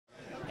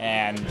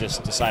and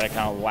just decided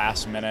kind of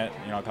last minute,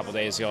 a couple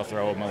days ago,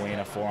 throw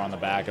Molina 4 on the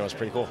back. It was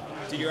pretty cool.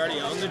 Did you already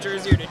own the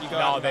jersey, or did you go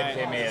out No, and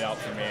buy they made it out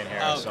for me in here.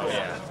 Oh, so cool.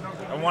 yeah,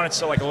 I wanted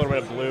still like a little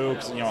bit of blue,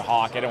 because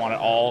hockey. I didn't want it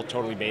all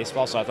totally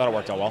baseball, so I thought it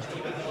worked out well.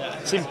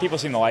 People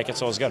seem to like it,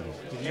 so it was good.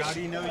 Did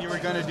Yachty know you were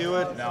going to do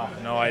it?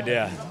 No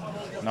idea.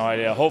 No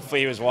idea.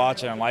 Hopefully he was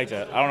watching and liked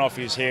it. I don't know if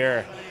he's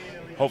here.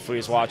 Hopefully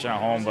he's watching at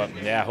home, but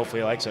yeah,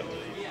 hopefully he likes it.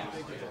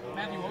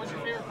 Matthew, what was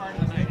your favorite part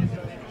of the night?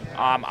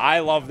 I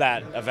love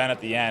that event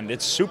at the end.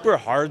 It's super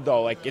hard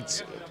though. Like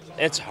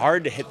it's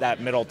hard to hit that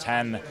middle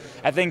 10.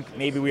 I think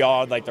maybe we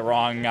all had like the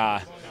wrong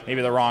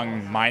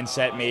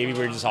mindset. Maybe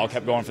we just all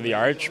kept going for the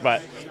arch,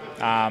 but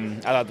I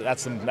thought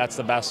that's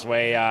the best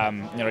way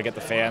to get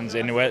the fans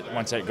into it.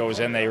 Once it goes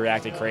in, they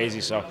reacted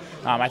crazy. So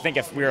I think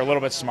if we were a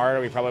little bit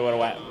smarter, we probably would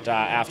have went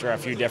after a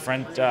few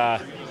different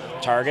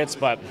targets,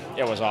 but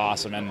it was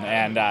awesome,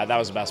 and that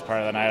was the best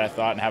part of the night, I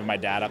thought, and having my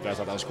dad up there, I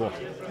thought that was cool.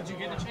 Did you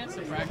get a chance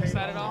to practice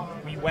that at all?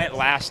 We went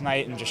last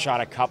night and just shot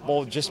a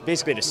couple, just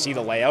basically to see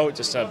the layout,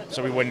 just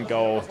so we wouldn't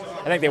go.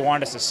 I think they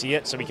wanted us to see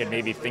it so we could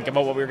maybe think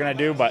about what we were going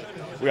to do, but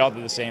we all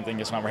did the same thing,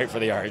 just went right for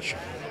the arch.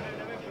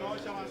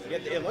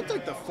 It looked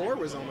like the 4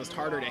 was almost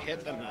harder to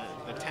hit than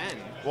the 10.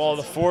 Well,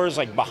 the 4 is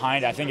like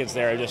behind. I think it's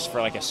there just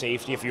for like a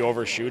safety if you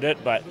overshoot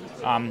it, but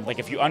like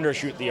if you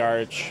undershoot the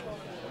arch,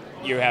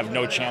 you have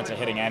no chance of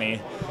hitting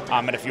any.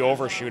 And if you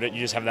overshoot it, you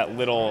just have that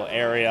little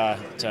area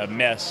to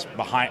miss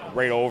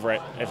right over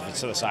it. If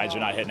it's to the sides,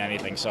 you're not hitting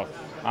anything. So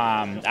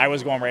I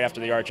was going right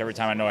after the arch every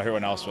time. I know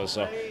everyone else was.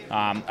 So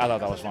I thought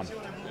that was fun.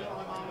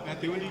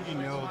 Matthew, when did you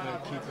know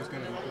that Keith was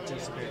going to be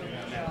participating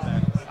in that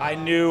event?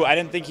 I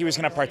didn't think he was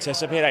going to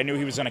participate. I knew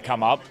he was going to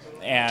come up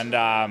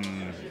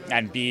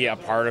and be a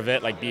part of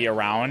it, like be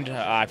around.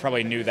 I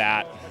probably knew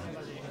that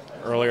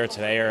earlier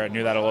today, or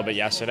knew that a little bit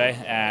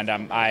yesterday. And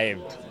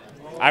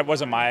it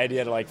wasn't my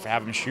idea to like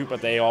have him shoot,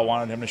 but they all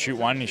wanted him to shoot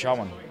one, and he shot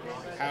one.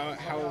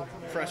 How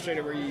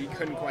frustrated were you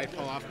couldn't quite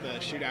pull off the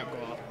shootout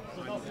goal?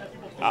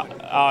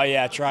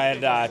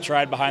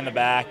 Tried behind the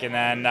back, and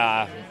then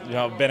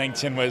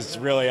Binnington was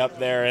really up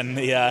there in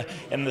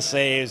the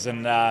saves,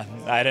 and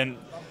I didn't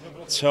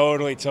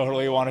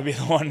totally want to be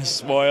the one to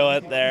spoil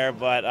it there,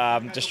 but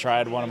just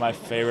tried one of my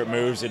favorite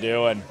moves to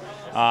do, and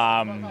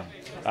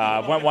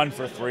went 1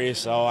 for 3,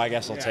 so I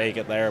guess I'll take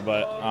it there,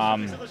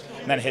 but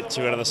then hit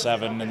 2 out of the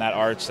 7 in that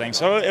arch thing,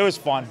 so it was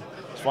fun.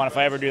 It's fun. If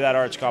I ever do that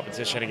arch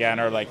competition again,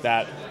 or like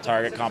that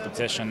target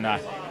competition,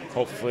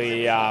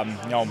 hopefully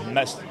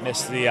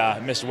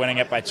missed winning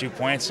it by 2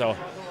 points, so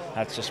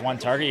that's just one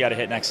target you got to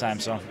hit next time,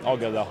 so all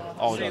good though,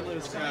 all good. St.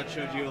 Louis crowd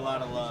showed you a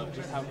lot of love.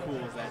 Just how cool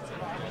was that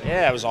today?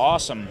 Yeah, it was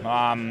awesome.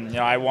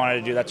 I wanted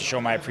to do that to show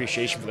my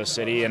appreciation for the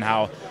city, and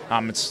how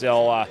it's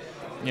still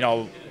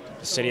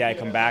the city I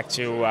come back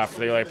to for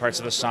the early parts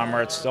of the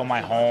summer. It's still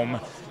my home,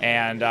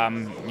 and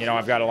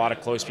I've got a lot of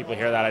close people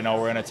here that I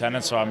know were in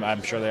attendance, so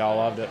I'm sure they all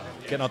loved it.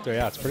 Getting up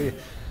there, it's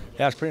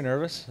pretty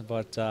nervous,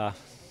 but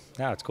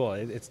it's cool.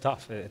 It's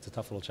tough. It's a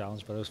tough little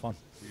challenge, but it was fun.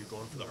 Were you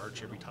going for the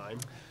arch every time?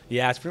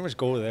 Yeah, it's pretty much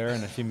go there,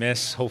 and if you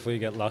miss, hopefully you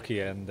get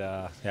lucky. And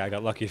I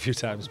got lucky a few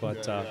times,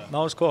 but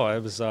no, it was cool. It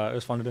was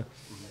fun to do.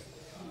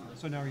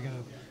 So now you're going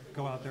to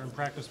go out there and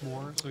practice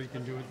more so you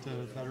can do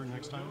it better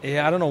next time?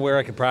 Yeah, I don't know where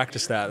I can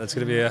practice that. That's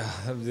going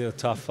to be a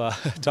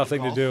tough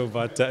thing to do.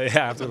 But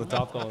after the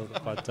top goal.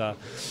 But it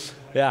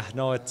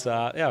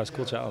was a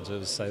cool challenge.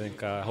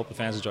 I hope the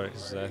fans enjoyed it,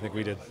 because I think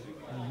we did.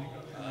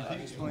 Can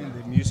you explain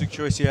the music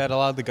choice you had? A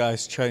lot of the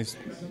guys chose,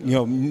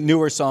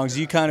 newer songs.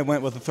 You kind of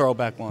went with a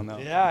throwback one, though.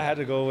 Yeah, I had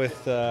to go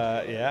with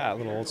a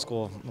little old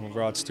school, little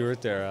Rod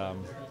Stewart there.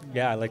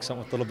 I like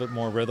something with a little bit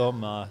more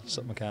rhythm,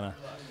 something kind of.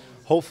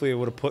 Hopefully, it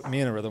would have put me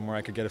in a rhythm where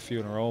I could get a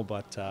few in a row,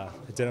 but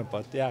it didn't.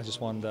 But I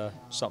just wanted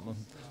something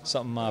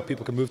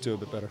people can move to a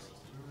bit better.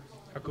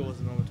 How cool was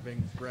the moment to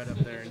bring Brett up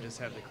there and just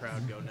have the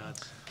crowd go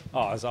nuts?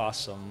 Oh, it was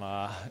awesome.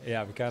 We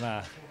kind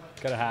of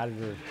had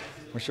it.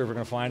 We're sure we're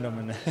going to find him,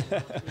 and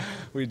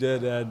we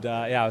did. And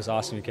it was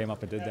awesome. He came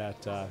up and did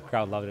that.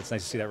 Crowd loved it. It's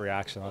nice to see that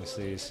reaction.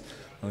 Obviously, he's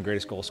one of the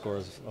greatest goal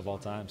scorers of all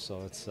time,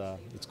 so it's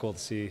cool to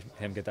see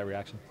him get that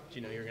reaction. Did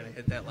you know you were going to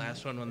hit that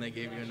last one when they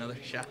gave you another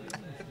shot?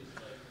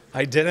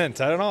 I didn't.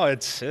 I don't know.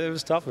 It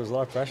was tough. There was a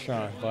lot of pressure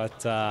on it,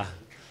 but I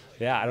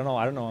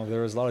don't know.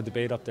 There was a lot of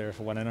debate up there if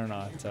it went in or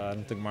not. I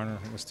don't think Marner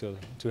was too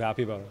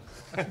happy about it.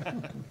 How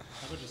about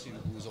you seeing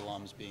the Blues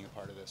alums being a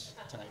part of this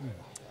tonight?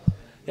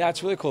 Yeah,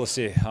 it's really cool to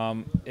see.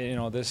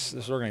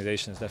 This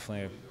organization is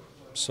definitely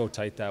so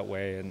tight that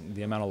way, and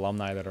the amount of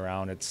alumni that are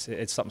around, it's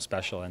something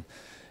special, and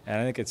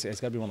I think it's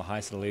got to be one of the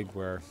highest in the league,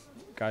 where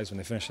guys, when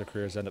they finish their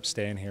careers, end up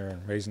staying here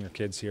and raising their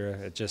kids here.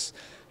 It just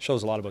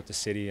shows a lot about the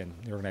city and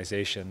the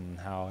organization, and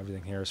how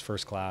everything here is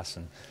first class,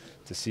 and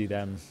to see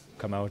them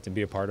come out and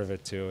be a part of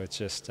it too, it's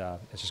just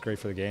great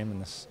for the game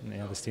and this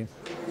team.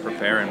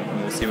 Prepare,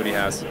 and we'll see what he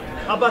has.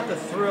 How about the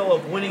thrill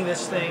of winning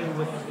this thing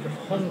with the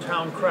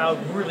hometown crowd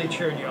really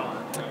cheering you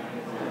on?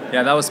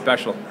 Yeah, that was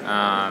special.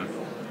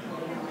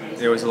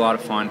 It was a lot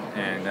of fun,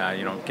 and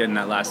getting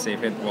that last save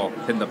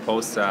hitting the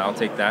post, I'll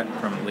take that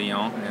from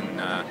Leon,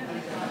 and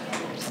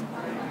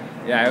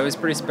Yeah, it was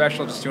pretty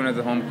special just doing it with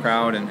the home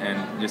crowd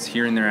and just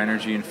hearing their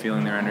energy and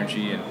feeling their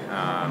energy, and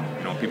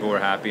people were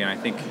happy, and I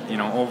think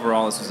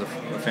overall this was a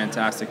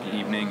fantastic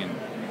evening, and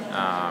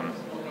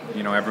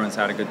everyone's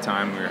had a good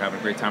time. We were having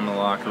a great time in the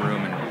locker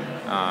room, and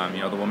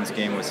the women's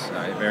game was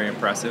very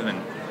impressive,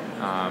 and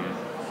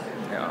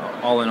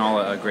all in all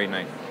a great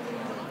night.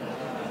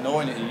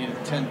 Knowing that you needed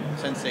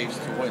 10 saves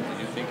to win, did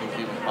you think it was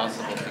even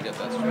possible to get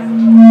that straight?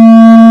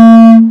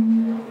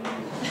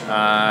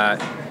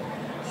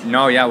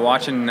 No, yeah,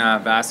 watching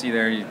Vasi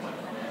there,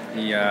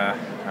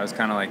 I was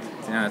kind of like,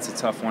 yeah, that's a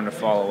tough one to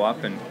follow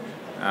up, and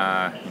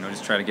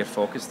just try to get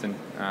focused, and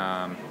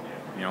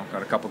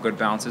got a couple good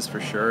bounces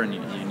for sure, and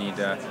you need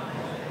that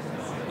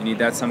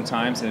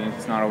sometimes, and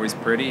it's not always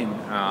pretty, and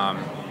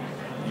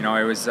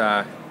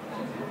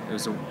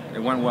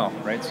it went well,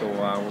 right? So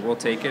we'll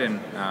take it,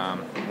 and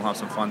we'll have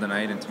some fun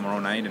tonight and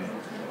tomorrow night, and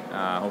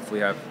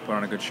hopefully put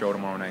on a good show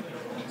tomorrow night.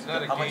 It's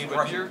not a game,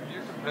 but your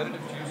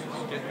competitive juices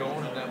get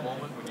going in that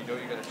moment when you know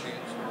you got a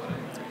chance to win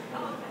it.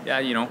 Yeah,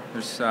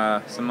 there's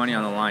some money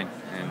on the line,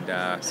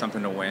 and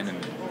something to win,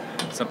 and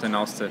something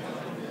else to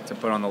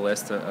put on the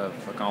list of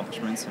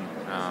accomplishments. And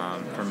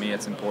for me,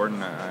 it's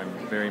important. I'm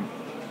very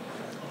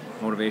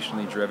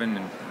motivationally driven,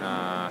 and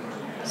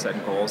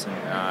setting goals. And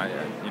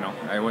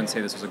I wouldn't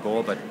say this was a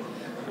goal, but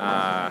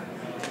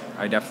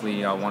I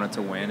definitely wanted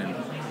to win. And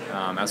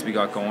as we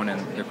got going,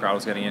 and the crowd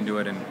was getting into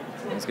it, and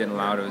it was getting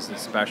loud, it was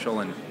special.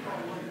 And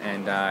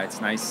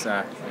it's nice.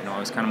 It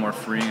was kind of more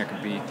freeing. I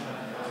could be a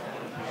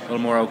little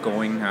more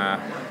outgoing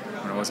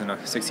when it wasn't a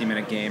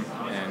 60-minute game,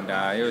 and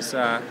it was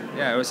a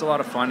lot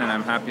of fun, and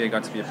I'm happy I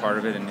got to be a part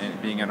of it,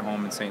 and being at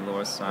home in St.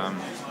 Louis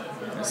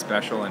is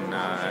special, and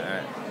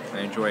I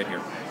enjoy it here.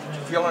 Did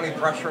you feel any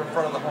pressure in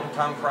front of the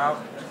hometown crowd?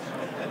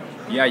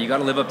 Yeah, you got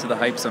to live up to the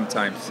hype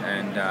sometimes,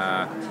 and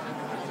I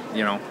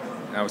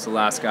was the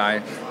last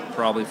guy,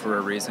 probably for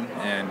a reason,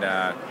 and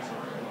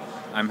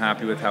I'm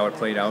happy with how it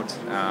played out.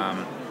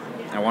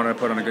 I wanted to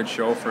put on a good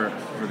show for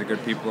the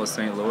good people of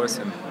St. Louis,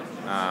 and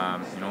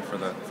for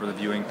the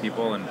viewing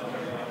people, and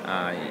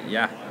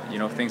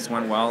things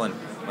went well, and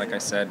like I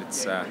said,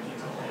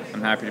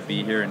 I'm happy to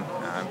be here, and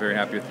I'm very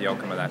happy with the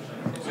outcome of that.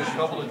 Just a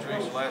couple of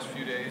drinks the last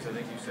few days. I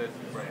think you said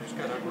just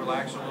kind of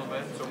relax a little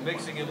bit. So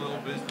mixing in a little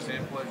business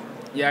and pleasure.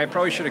 Yeah, I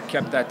probably should have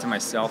kept that to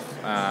myself.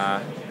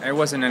 It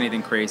wasn't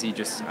anything crazy.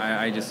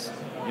 I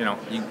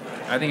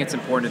think it's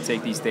important to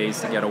take these days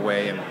to get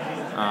away, and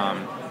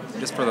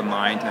just for the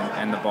mind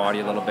and the body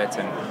a little bit,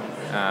 and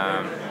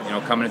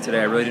coming in today,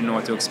 I really didn't know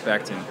what to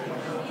expect, and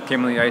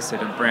came on the ice,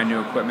 had brand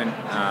new equipment,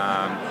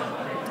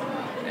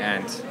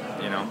 and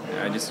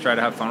I just try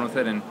to have fun with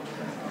it, and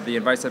the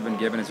advice I've been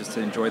given is just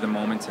to enjoy the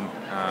moment and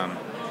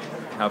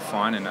have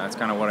fun, and that's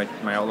kind of what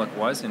my outlook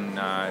was, and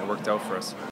it worked out for us.